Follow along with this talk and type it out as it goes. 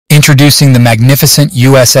Introducing the magnificent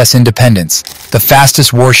USS Independence, the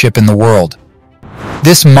fastest warship in the world.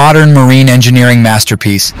 This modern marine engineering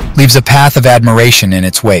masterpiece leaves a path of admiration in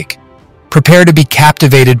its wake. Prepare to be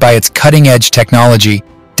captivated by its cutting-edge technology,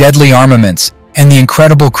 deadly armaments, and the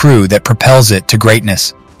incredible crew that propels it to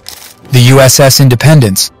greatness. The USS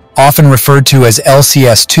Independence, often referred to as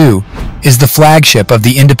LCS-2, is the flagship of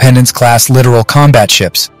the Independence-class littoral combat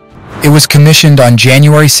ships. It was commissioned on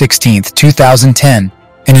January 16, 2010,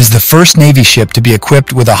 and is the first Navy ship to be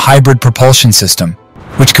equipped with a hybrid propulsion system,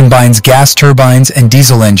 which combines gas turbines and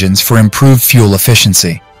diesel engines for improved fuel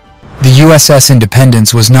efficiency. The USS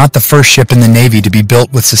Independence was not the first ship in the Navy to be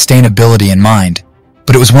built with sustainability in mind,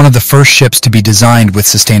 but it was one of the first ships to be designed with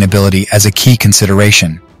sustainability as a key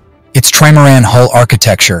consideration. Its trimaran hull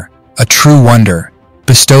architecture, a true wonder,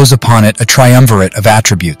 bestows upon it a triumvirate of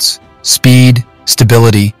attributes: speed,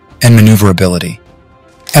 stability, and maneuverability.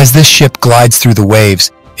 As this ship glides through the waves,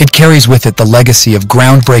 it carries with it the legacy of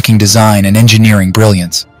groundbreaking design and engineering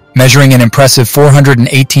brilliance. Measuring an impressive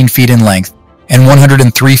 418 feet in length and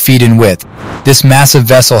 103 feet in width, this massive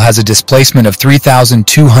vessel has a displacement of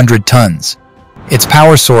 3,200 tons. Its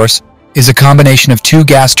power source is a combination of 2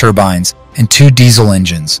 gas turbines and 2 diesel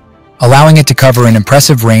engines, allowing it to cover an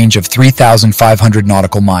impressive range of 3,500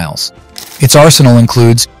 nautical miles. Its arsenal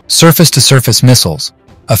includes surface-to-surface missiles,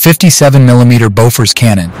 a 57mm Bofors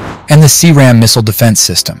cannon, and the SeaRAM missile defense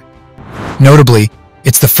system. Notably,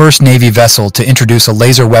 it's the first Navy vessel to introduce a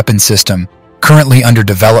laser weapon system currently under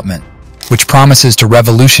development, which promises to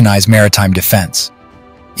revolutionize maritime defense.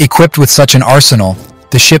 Equipped with such an arsenal,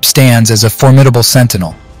 the ship stands as a formidable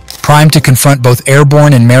sentinel, primed to confront both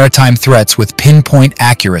airborne and maritime threats with pinpoint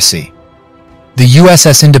accuracy. The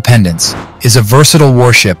USS Independence is a versatile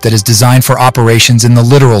warship that is designed for operations in the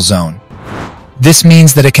littoral zone. This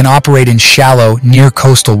means that it can operate in shallow,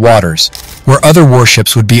 near-coastal waters, where other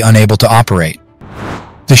warships would be unable to operate.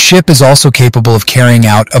 The ship is also capable of carrying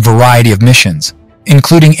out a variety of missions,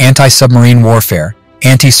 including anti-submarine warfare,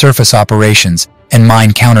 anti-surface operations, and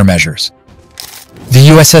mine countermeasures. The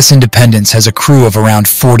USS Independence has a crew of around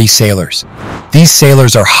 40 sailors. These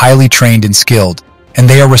sailors are highly trained and skilled, and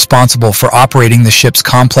they are responsible for operating the ship's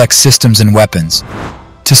complex systems and weapons.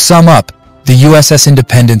 To sum up, the USS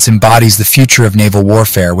Independence embodies the future of naval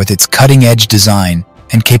warfare with its cutting-edge design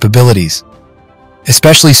and capabilities.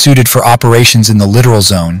 Especially suited for operations in the littoral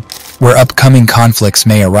zone, where upcoming conflicts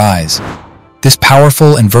may arise. This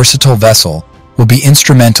powerful and versatile vessel will be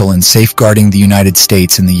instrumental in safeguarding the United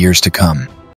States in the years to come.